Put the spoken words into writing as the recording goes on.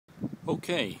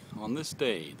Okay, on this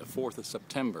day, the 4th of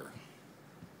September,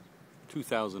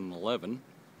 2011,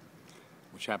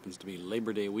 which happens to be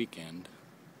Labor Day weekend,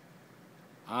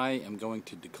 I am going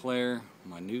to declare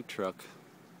my new truck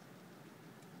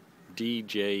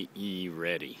DJE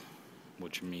ready,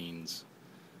 which means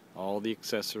all the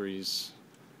accessories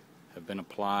have been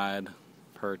applied,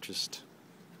 purchased,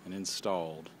 and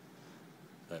installed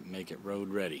that make it road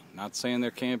ready. Not saying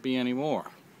there can't be any more,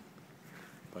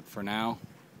 but for now,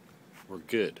 we're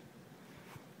good.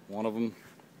 One of them,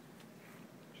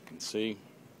 as you can see,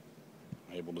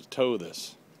 I'm able to tow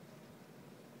this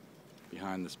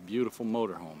behind this beautiful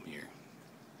motorhome here,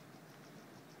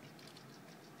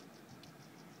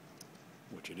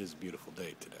 which it is a beautiful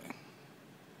day today.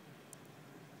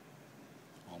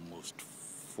 Almost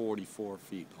 44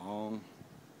 feet long.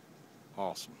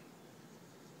 Awesome.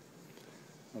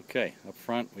 Okay, up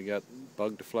front we got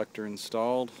bug deflector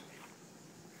installed.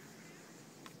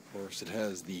 Of course, it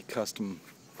has the custom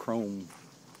chrome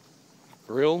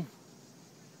grille.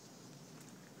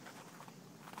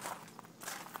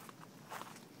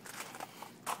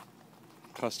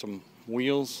 Custom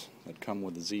wheels that come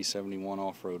with the Z71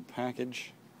 off-road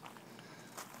package.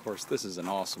 Of course, this is an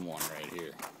awesome one right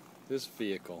here. This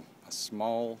vehicle, a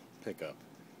small pickup,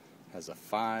 has a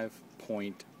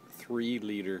 5.3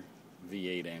 liter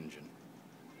V8 engine,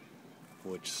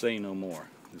 which say no more.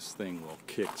 This thing will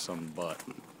kick some butt.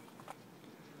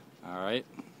 Alright,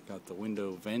 got the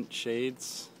window vent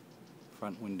shades,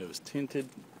 front windows tinted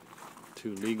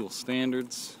to legal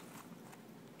standards.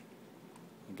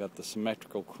 Got the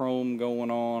symmetrical chrome going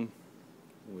on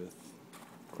with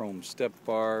chrome step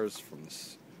bars from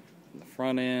the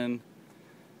front end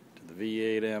to the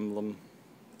V8 emblem,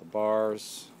 the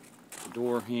bars, the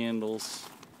door handles.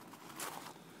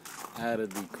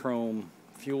 Added the chrome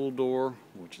fuel door,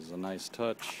 which is a nice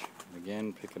touch.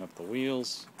 Again, picking up the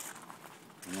wheels,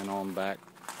 and then on back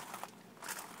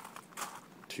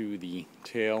to the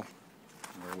tail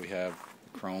where we have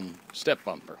the chrome step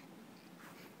bumper.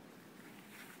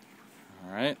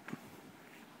 Alright,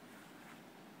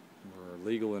 we're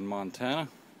legal in Montana,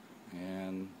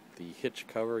 and the hitch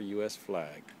cover US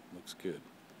flag looks good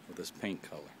with this paint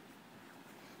color.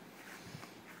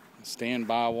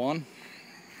 Standby one,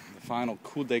 the final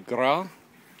coup de grace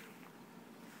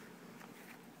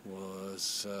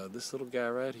was this little guy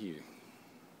right here.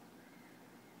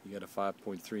 You got a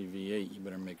 5.3 V8, you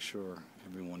better make sure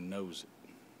everyone knows it.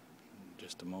 In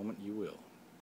just a moment you will.